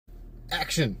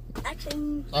Action.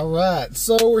 Action. All right.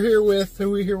 So we're here with, who are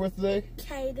we here with today?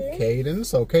 Kayden. Kayden.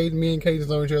 So me and Kayden's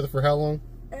known each other for how long?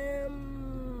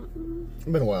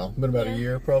 Been a while. Been about a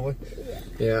year, probably.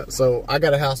 Yeah. So I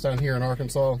got a house down here in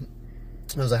Arkansas.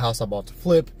 It was a house I bought to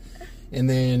flip. And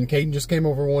then Kayden just came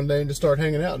over one day and just started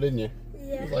hanging out, didn't you?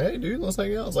 Yeah. He was like, hey, dude, let's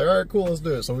hang out. I was like, all right, cool, let's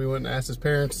do it. So we went and asked his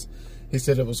parents. He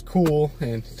said it was cool.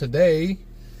 And today,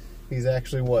 he's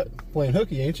actually, what, playing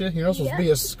hooky, ain't you? You're not supposed to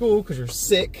be at school because you're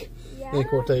sick, in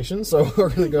quotation. So we're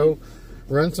going to go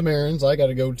run some errands. I got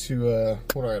to go to,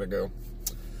 where do I got to go?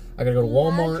 I got to go to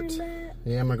Walmart.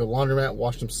 Yeah, I'm going to go to laundromat,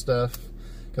 wash some stuff.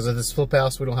 Because at this flip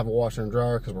house, we don't have a washer and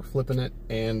dryer because we're flipping it.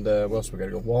 And what else? We got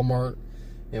to go to Walmart.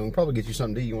 And we'll probably get you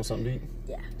something to eat. You want something to eat?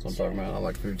 Yeah. That's what I'm talking about. I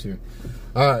like food too.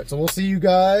 Alright, so we'll see you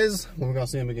guys when we're going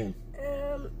to see him again.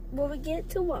 When we get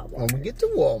to Walmart. When we get to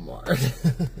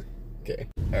Walmart. Okay.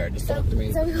 Alright, just talk to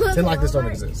me. So pretend like this don't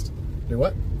exist. Do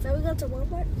what? So we go to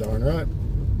Walmart? Darn right.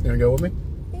 You going to go with me?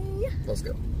 Yeah. Let's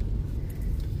go.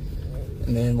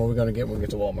 And then what are we going to get when we get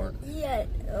to Walmart? Yeah,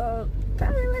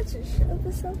 probably like some shrimp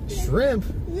or something. Shrimp?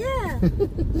 Yeah.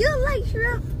 You don't like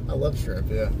shrimp? I love shrimp,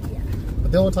 yeah. Yeah.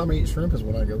 But the only time I eat shrimp is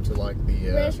when I go to like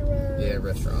the restaurants. Yeah,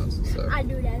 restaurants. So. I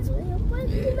do that as well. But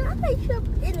you know, I like shrimp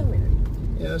anywhere.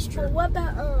 Yeah, that's true. But what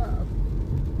about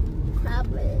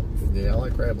crab legs? Yeah, I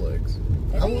like crab legs.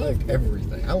 I like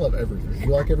everything. I love every food.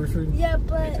 You like every food? Yeah,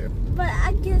 but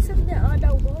I get something that I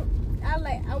don't want. I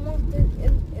want this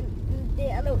and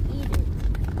then I don't eat it.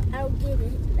 I don't get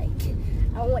it. Like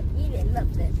I want to eat it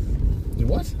nothing. You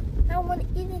what? I don't want to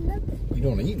eat it nothing. You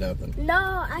don't want to eat nothing?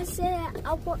 No, I said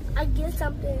I get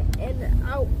something and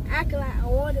I'll act like I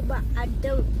want it, but I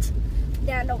don't.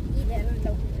 Then I don't eat it. I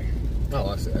don't eat it. Oh,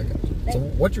 I see. I got you. Like, so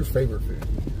what's your favorite food?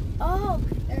 Oh,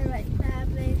 like crab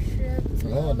legs, shrimp.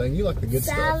 Oh, dang, you like the good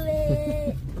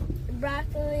salad,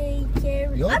 broccoli,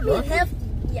 carrots. You like broccoli? Healthy.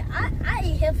 Yeah, I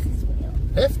eat healthy as well.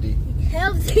 Hefty?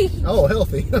 Healthy. Oh,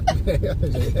 healthy. Okay, I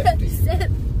think hefty.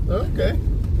 Okay.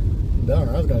 Darn,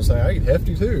 I was going to say, I eat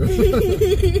hefty too.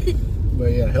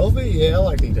 But yeah, healthy? Yeah, I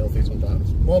like to eat healthy sometimes.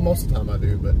 Well, most of the time I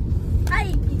do, but. I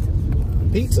eat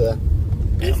pizza. Pizza?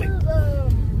 Pizza,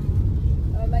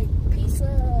 I like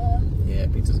pizza. Yeah,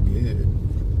 pizza's good.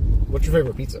 What's your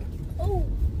favorite pizza? Oh,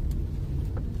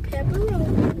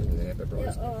 pepperoni. Yeah, pepperoni.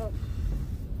 Yeah,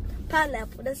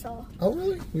 pineapple, that's all. Oh,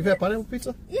 really? You've had pineapple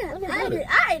pizza? Yeah,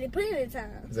 I ate it plenty of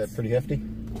times. Is that pretty hefty?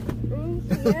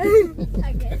 Yeah,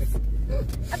 I guess.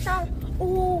 I thought,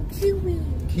 kiwi.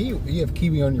 Kiwi? You have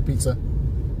kiwi on your pizza?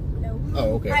 No.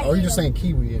 Oh, okay. Or are you just saying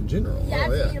kiwi in general? Yeah,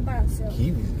 I eat it by itself.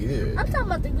 Kiwi's good. I'm talking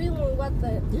about the green one with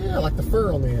the... Yeah, like the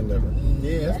fur on the end of it.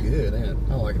 Yeah, that's good, ain't it?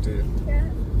 I like it too. Yeah.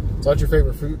 So what's your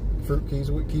favorite fruit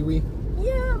kiwi?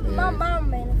 Yeah, my mom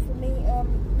made it for me.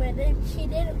 But then she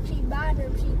bought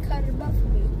them, she cut them up for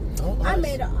me. Oh, nice. I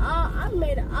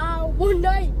made it all one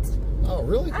night. Oh,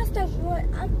 really? I was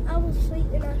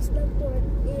sleeping, I snuck one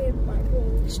in my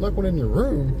room. You snuck one in your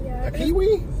room? Yeah. A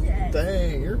kiwi? Yeah.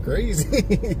 Dang, you're crazy.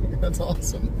 That's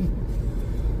awesome.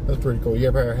 That's pretty cool. You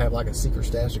ever have like a secret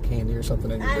stash of candy or something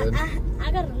in your bed?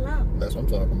 I got a lot. That's what I'm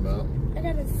talking about. I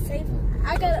got a safe.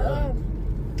 I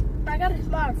got a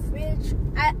small fridge.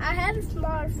 I had a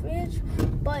small fridge,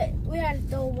 but we had to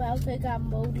throw it out because it got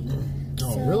moldy.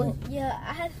 Oh, so, really? Yeah,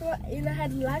 I had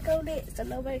lock on it so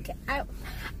nobody can. I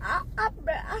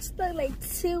stuck like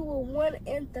 2 or 1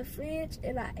 in the fridge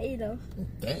and I ate them.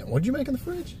 Damn, what'd you make in the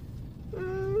fridge?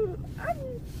 I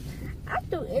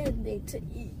do anything to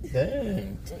eat.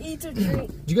 Dang. To eat or drink.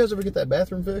 Did you guys ever get that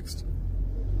bathroom fixed?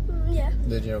 Yeah.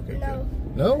 Did you? Okay, no. Good.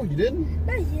 No, you didn't?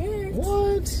 Not yet.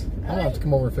 What? I'm gonna have to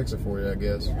come over and fix it for you, I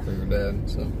guess, for your dad.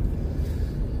 So,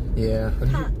 yeah.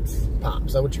 Pops. Pops.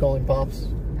 Is that what you call him, Pops?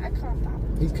 I call him Pops.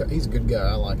 He's a good guy.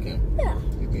 I like him. Yeah.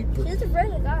 He's a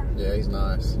really guy. Yeah, he's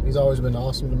nice. He's always been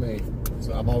awesome to me.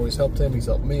 So I've always helped him. He's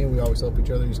helped me. We always help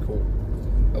each other. He's cool.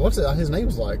 What's it? His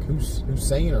name's like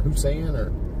Hussein or Hussein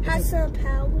or Hassan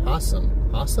Powell. Hassan.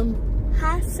 Hassan.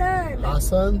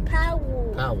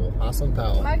 Powell. Powell. Hassan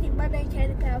Powell. My name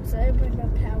Kayden Powell, so everybody know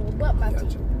Powell, but my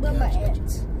Gotcha. but my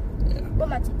aunt. Yeah. But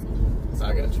my TT.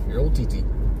 I got you. Your old TT.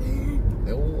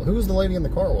 Who was the lady in the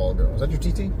car a while ago? Was that your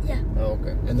TT? Yeah. Oh,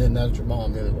 okay. And then that's your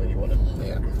mom, the other lady, wasn't it?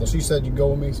 Yeah. So she said you'd go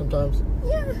with me sometimes?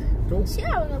 Yeah. Cool. She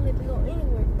always gonna let me go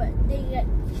anywhere, but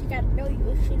she gotta know you.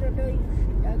 If she don't know you, she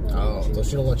not gonna so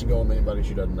she don't let you go with anybody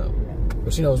she doesn't know. No.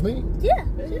 But she knows me? Yeah.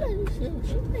 She knows you.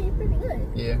 She knows you pretty good.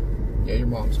 Yeah. Yeah, your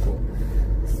mom's cool.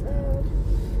 So.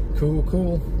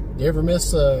 Cool. You ever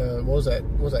miss what was that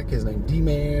kid's name?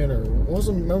 D-Man or what was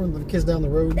him? Remember the kids down the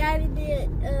road? Daddy did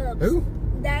who?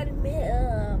 Daddy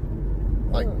did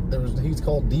like he's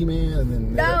called D-Man and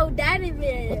then no, Daddy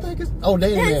Man. What the heck is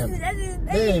Danny Man. That's his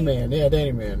Danny Man. Yeah,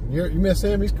 Danny Man. You miss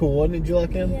him? He's cool, wasn't he? Did you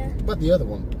like him? Yeah. What about the other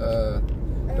one?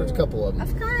 There's a couple of them. I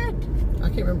forgot. I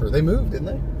can't remember. They moved, didn't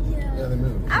they? Yeah. Yeah, they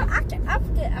moved. I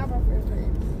forget all my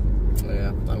favorites. Yeah,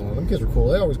 I don't know. Them kids were cool.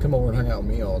 They always come over and hang out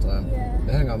with me all the time. Yeah.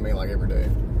 They hang out with me like every day.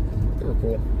 They were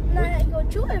cool. No, I hang out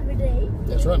with you every day.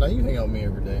 That's right. Now you hang out with me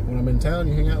every day. When I'm in town,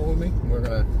 you hang out with me.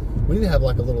 We need to have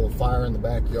like a little fire in the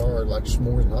backyard, like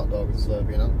s'mores and hot dogs and stuff,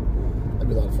 you know? That'd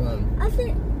be a lot of fun. I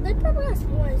think they probably have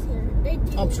s'mores here. They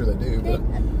do. I'm sure they do, but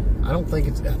I don't think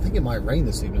I think it might rain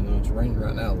this evening though. It's raining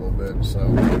right now a little bit, so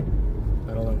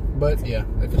I don't know. But yeah,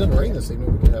 if it doesn't rain this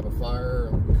evening, we could have a fire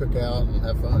and cook out and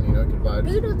have fun, you know, good vibes.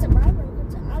 We could do it tomorrow.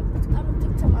 I don't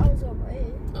think tomorrow's gonna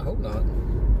rain. I hope not.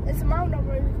 If tomorrow don't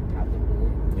rain, we could probably do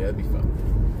it. Yeah, it'd be fun.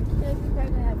 Yeah, we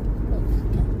probably have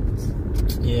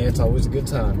close. Yeah, it's always a good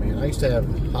time, man. I used to have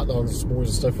hot dogs and s'mores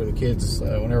and stuff for the kids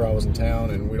whenever I was in town,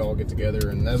 and we'd all get together.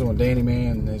 And that's when Danny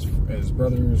Man and his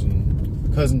brothers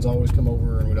and cousins always come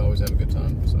over, and we'd always have a good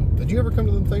time. So, did you ever come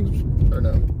to them things, or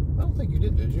no? I don't think you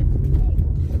did you?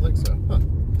 I don't think so, huh?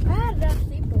 I had enough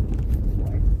sleepovers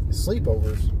before.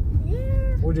 Sleepovers?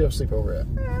 Yeah. Where'd you have sleepover at?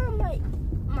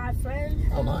 My friend's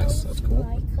house. Oh, nice. That's cool.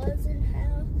 My cousin's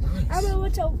house. Nice. I remember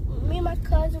me and my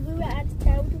cousin, we were at the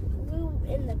town. We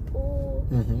were in the pool.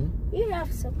 Mm-hmm. We were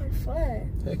having so much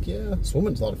fun. Heck yeah.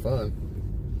 Swimming's a lot of fun.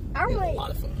 I'm It's like, a lot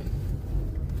of fun.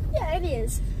 yeah, it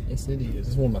is. Yes, it is.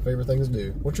 It's one of my favorite things to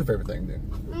do. What's your favorite thing to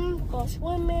do? Go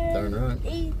swimming. Darn right.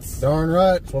 Eat. Darn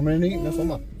right. Swimming and eating. That's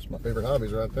my favorite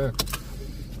hobbies right there.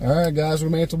 All right, guys. We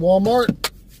made it to Walmart.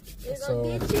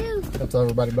 So, get you. I'll tell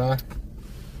everybody bye.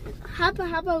 How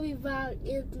about we vlog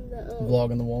in the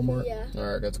Vlog in the Walmart? Yeah.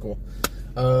 All right, that's cool.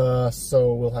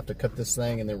 So we'll have to cut this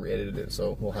thing and then re-edit it.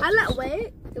 So we'll have to.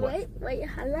 Wait.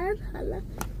 Hala.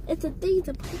 It's a thing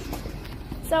to put.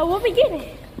 So what we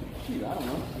getting? Shoot, I don't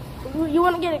know. You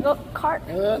want to get a cart?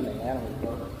 I don't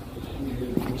know.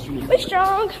 We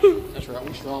strong. That's right.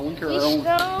 We strong. We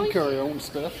carry our own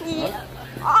stuff. Yeah.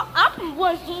 I'm from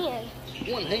one hand.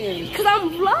 One hand. Cause I'm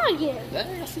vlogging.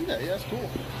 Yeah, I see that. Yeah, that's cool.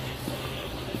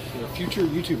 You're a future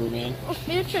YouTuber, man. A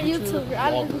future YouTuber.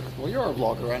 Vlogger. Well, you're a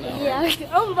vlogger right now. Yeah, Right?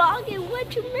 I'm vlogging.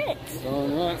 What you meant? All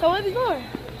right. So where we going?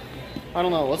 I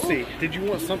don't know. Let's see. Did you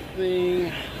want something?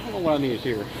 I don't know what I needed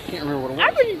here. I can't remember what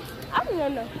it was. I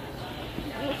don't know.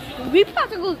 We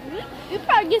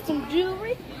probably get some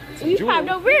jewelry. We probably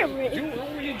don't wear it. Jewelry? What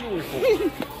do we need jewelry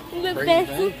for? Look Crazy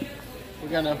fancy. thing. We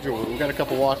got enough jewelry. We got a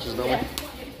couple watches, don't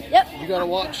we? Yep. You got a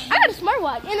watch? I got a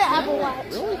smartwatch and an Apple Watch.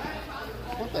 Really?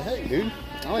 What the heck, dude?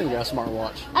 I don't even got a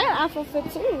smartwatch. I got an iPhone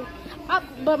 15.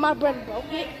 But my brother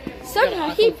broke it. Somehow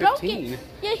an he iPhone broke 15? it.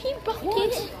 Yeah, he broke What?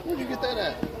 it. Where'd you get that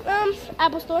at?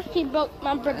 Apple Store.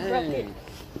 My brother broke it. Dang.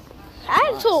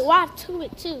 I had to watch to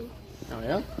it too. Oh,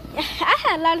 yeah? I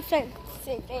had a lot of fancy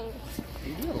things.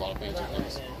 You do have a lot of fancy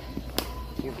things.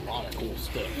 You have a lot of cool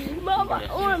stuff. Mama,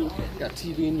 You got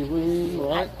TV in your room,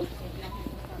 right?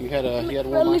 You had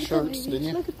one of my shirts, didn't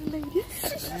you? Look at the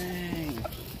ladies. Dang.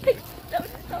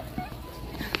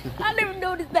 I never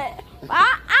noticed that.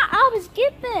 I always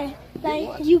get that.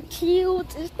 Like, you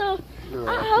cute and stuff. You're,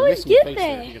 I always get that.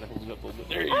 there. You gotta hold it up a little bit.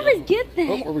 There you I always go. get Oh, that.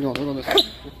 where are we going? We're going this way.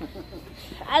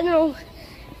 I know.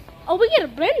 Oh, we get a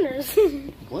blenders.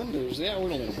 Blenders? Yeah, we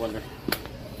don't need a blender.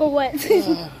 For what?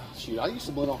 Shoot, I used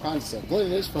to blend all kinds of stuff.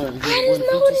 Blending is fun. I didn't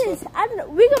know this. I don't know.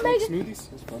 We can make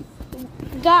smoothies. It's fun.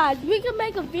 God, we can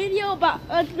make a video about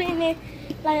us blending.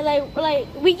 Like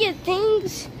we get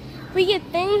things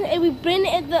and we blend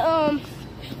it at the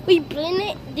we blend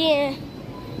it, then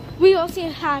we gonna see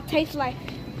how it tastes like.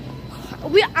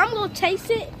 I'm gonna taste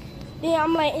it, then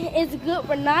I'm like, is it good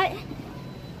or not?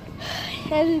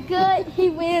 If it's good, he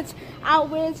wins, I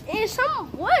wins, and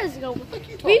some was going.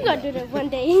 We gonna do that one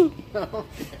day.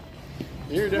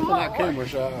 You're definitely not camera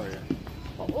shy, are you?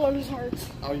 My arms hurts.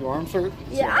 Oh, your arms hurt?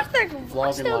 Yeah, I still can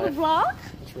vlog.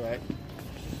 That's right.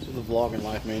 This is the vlogging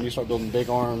life, man. You start building big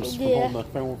arms from holding the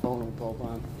phone all the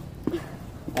time.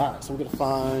 Alright, so we're gonna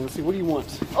find, let's see, what do you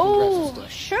want? Oh,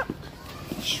 shrimp.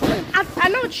 Shrimp? I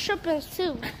know what shrimp is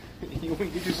too. You want me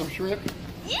to get you some shrimp?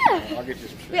 Yeah. I'll get you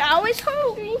some shrimp. We're always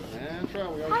hungry. That's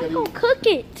right, we always How you gotta gonna cook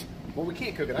it? Well, we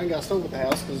can't cook it. I ain't got a stove at the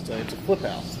house because it's a flip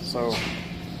house. So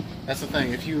that's the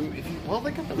thing. If you, well,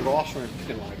 they got the raw shrimp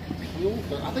you can like peel.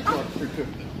 I think they're like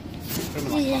pre-cooked though. Put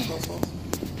them in like hot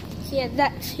sauce. Yeah,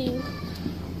 that too.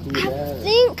 Yeah. I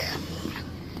think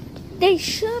they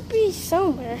should be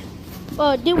somewhere.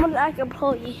 Well, do one like a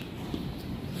employee.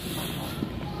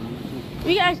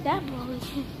 We got that boy.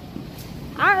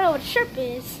 I don't know what shrimp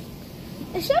is.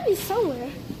 It should be somewhere.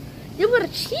 They with a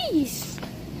cheese.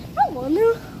 I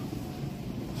wonder.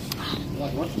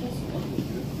 Like Lunchables?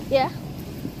 Yeah.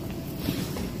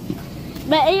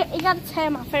 But it got to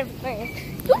have my favorite thing.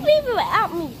 You leave it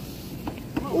without me.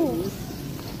 Ooh.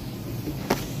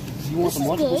 You want some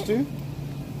Lunchables too?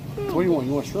 What do you want?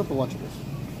 You want shrimp or Lunchables?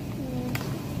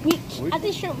 I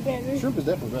think shrimp better. Shrimp is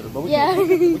definitely better, but we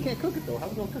can't cook it though. How are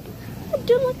we gonna cook it? I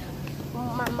do like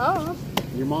my mom.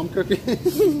 Your mom cook it?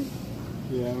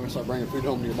 Yeah, I'm gonna start bringing food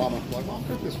home to your mama. Like, Mom,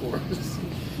 cook this for us.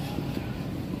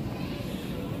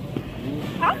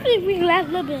 I think we can last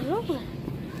a little bit longer.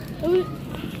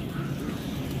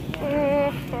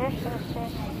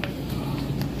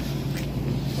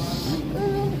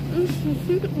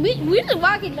 We just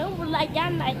walking over like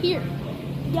y'all not here.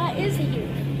 Y'all is here.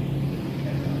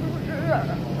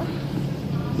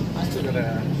 I still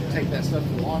gotta take that stuff to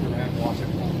the laundromat and wash it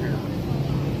from here.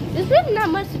 There's really not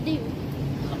much to do.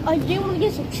 Oh, do you want to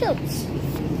get some chips?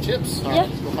 Chips? All right,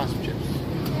 let's go find some chips.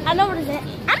 I know where it's at.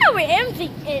 I know where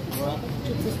everything is. Well,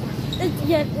 chips this way.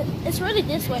 It's really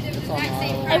this way. It's on the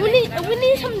aisle. And we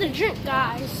need something to drink,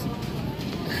 guys.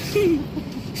 Okay,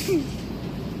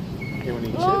 we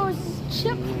need Oh, chips.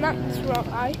 chips, not this wrong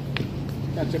eye.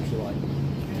 What kind of chips you like?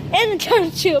 And a ton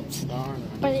of chips. Darn,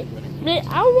 But I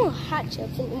don't want hot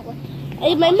chips anymore.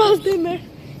 It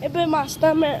made my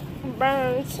stomach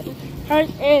burns,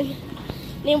 hurts, and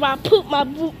then when I poop, my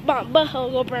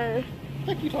butthole go burn.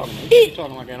 What are you talking about? You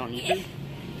talking like that on YouTube?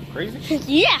 Crazy?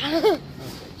 Yeah. Okay,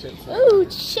 chips. Ooh,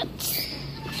 chips.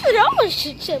 I almost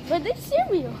chips, but they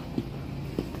cereal.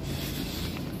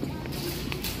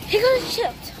 Here goes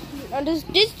chips. And there's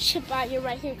this chip out here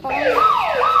right here. Oh,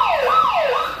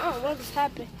 what just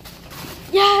happened?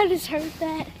 Yeah, I just heard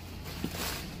that.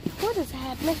 What is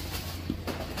happening?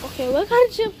 Okay, what kind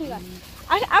of chips we got?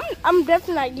 I'm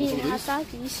definitely not getting hot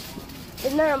Takis.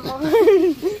 It's normal.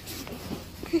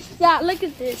 Yeah, look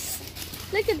at this.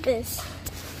 Look at this.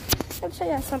 I'll show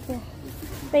you something.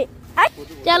 Wait.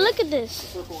 Yeah, look at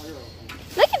this.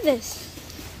 Look at this.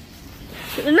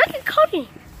 Look at Cody.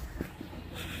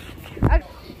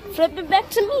 Flip it back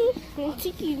to me and to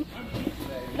you.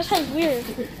 That's kind of weird.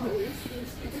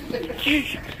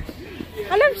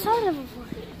 I never saw that before.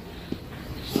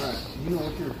 Alright, you know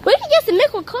what you're... We can get some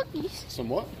milk with cookies. Some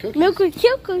what? Cookies? Milk with I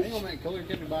cookies. ain't gonna make color. You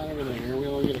can't be buying everything here. We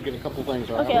only get a couple things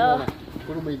right. Okay,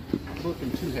 We don't be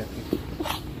looking too hefty.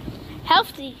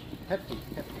 Healthy.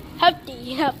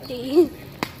 Healthy.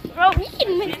 Bro, we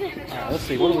can make it. Alright, let's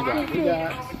see. What do we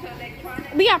got?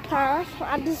 We got pies.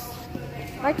 I just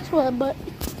like this one, but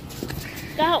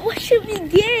God, what should we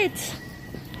get?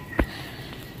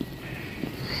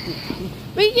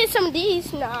 We can get some of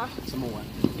these. Nah. Some more.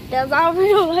 That's all we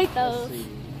don't like those. Let's see.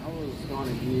 I was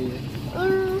gonna get...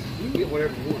 You can get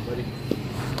whatever you want, buddy.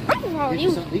 I'm wrong.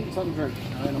 Eat something to drink.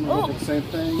 Alright, I'm gonna look at the same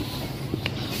thing.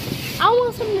 I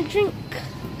want something to drink.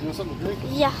 You want something to drink?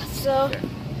 Yeah, so Okay.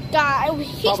 God,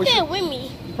 he's staying with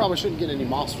me. You probably shouldn't get any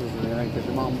monsters or anything because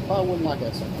your mom probably wouldn't like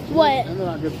that so much. What? And they're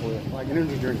not good for you. Like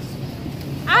energy drinks.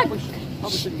 Probably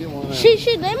shouldn't get one of them.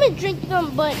 She let me drink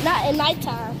them, but not at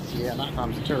nighttime. Yeah,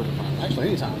 nighttime's a terrible time. Actually,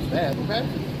 any time is bad. Okay?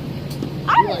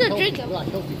 I really don't drink them. You like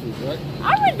healthy foods, right?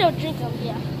 I really don't drink them,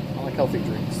 yeah. I like healthy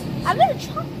drinks. I've never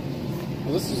tried.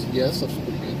 Well, this is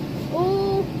pretty good.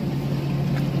 Ooh.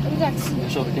 Let me Can you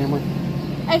show the camera?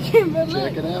 I can't remember.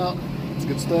 Check it out. It's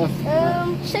good stuff.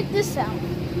 Check this out.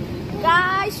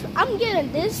 Guys, I'm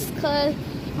getting this because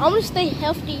I want to stay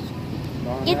healthy.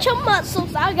 Get your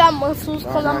muscles. I got muscles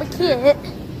because I'm a kid.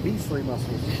 Beastly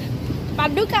muscles. I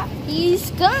do got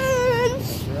these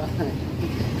guns. That's right.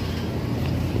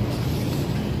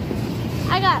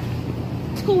 I got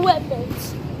 2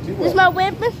 weapons. This is my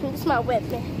weapon. This is my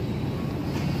weapon.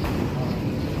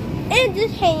 And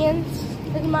this hands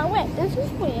is my weapons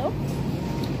as well.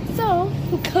 So,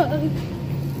 because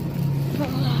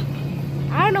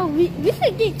I don't know, we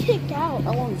should get kicked out.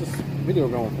 How long is this video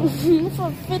going for?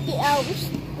 For 50 hours.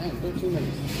 Damn, 13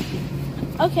 minutes.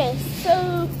 Okay,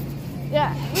 so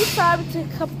yeah, we tried to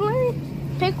complain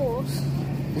pickles.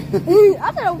 I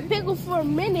thought it was pickles for a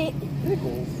minute.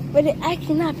 Pickles? But it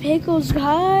actually not pickles,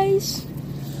 guys.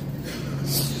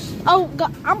 Oh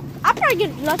God, I'll probably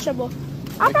get Lunchable.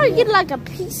 I'll probably get like a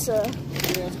pizza.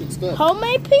 Yeah, that's good stuff.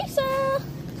 Homemade pizza.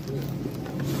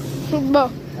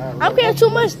 Bro, I'm getting too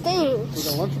much things. We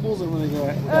got Lunchables and we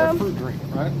got a fruit drink,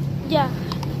 right? Yeah.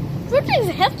 Fruit drinks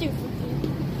are healthy for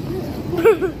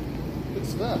you. Good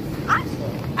stuff.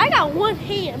 I got one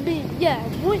hand,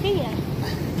 one hand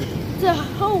to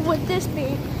hold with this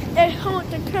thing and hold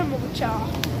the camera with y'all.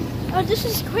 Oh, this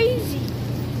is crazy.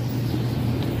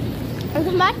 And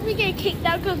imagine we get kicked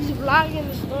out because he's vlogging in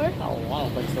the store. Oh, I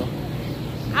don't think so.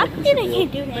 I think I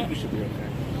can't do I think that. we should be okay.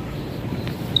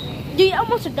 Do you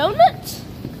want some donuts?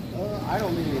 I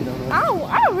don't need any donuts. I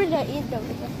don't really eat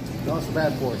donuts. No, it's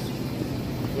bad for us.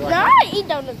 No, I eat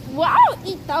donuts. Well, I don't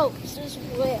eat those as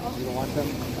well. You don't like them?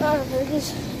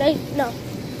 No.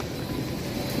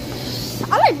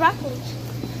 I like broccoli.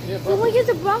 Yeah, Can broccoli. we get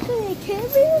the broccoli and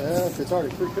carrots? Yeah, if it's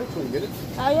already pre-cooked, we can get it.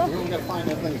 Oh, yeah. We don't got to find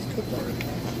everything's cooked already.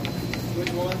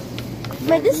 Which one?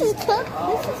 Man, this is cooked.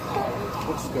 This is cooked.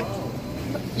 What's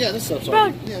cooked? Yeah, this stuff's Bro,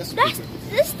 already. Yeah, it's that's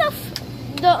this stuff.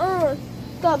 The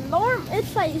alarm.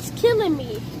 It's like it's killing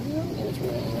me. What's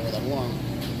wrong with that alarm?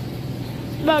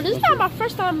 Bro, this is not my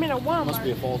first time in a Walmart. Must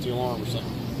be a faulty alarm or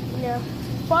something. Yeah,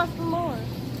 false alarm.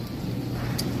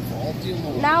 Faulty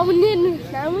alarm. Now we need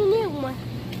one.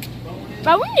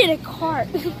 Bro, we need a cart.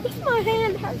 My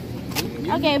hand hurts.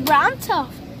 Okay, bro, I'm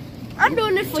tough. I'm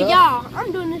doing it for y'all.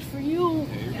 I'm doing this for you.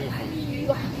 Yeah, you're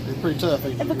definitely. You're pretty tough,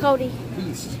 ain't And you? for Cody.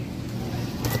 Beast.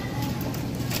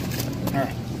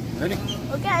 Alright, ready?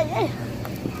 Okay, yeah.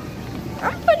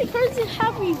 I'm pretty crazy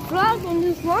how we vlogging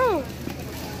this long.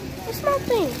 What's my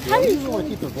thing? Yeah, we just want to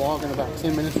keep the vlog in about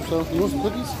 10 minutes or so. You want some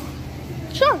cookies?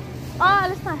 Sure. Oh,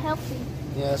 that's not healthy.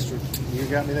 Yeah, that's true. You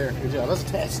got me there. Good job. That's a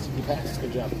test. You passed.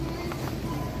 Good job.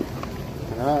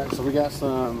 Alright, so we got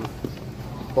some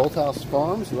Bolt House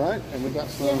Farms, right? And we got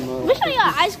some... We should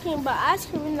got ice cream, but ice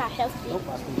cream is not healthy. Nope,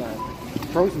 ice cream not.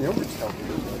 Frozen yogurt's healthy.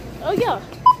 Oh, yeah.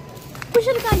 We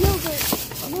should have got yogurt.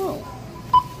 I know.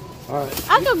 Alright.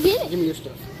 I'll go get it. Give me your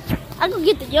stuff. I'll go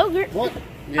get the yogurt. What?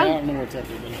 Yeah, I don't know what's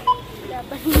happening. Yeah,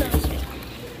 but who knows?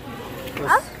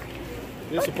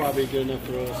 This will probably be good enough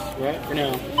for us, right? For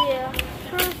now. Yeah,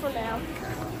 for now.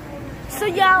 So,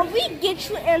 y'all, we get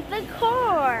you in the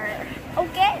car.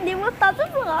 Okay? Then we'll start the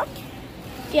vlog.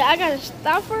 Yeah, I gotta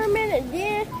stop for a minute.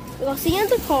 Then we're gonna see you in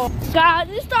the car. Guys,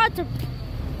 it starts to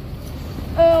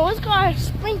what's called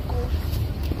sprinkle.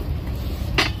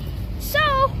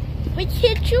 So we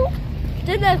hit you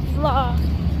the next vlog.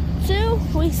 So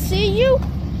we see you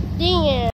then.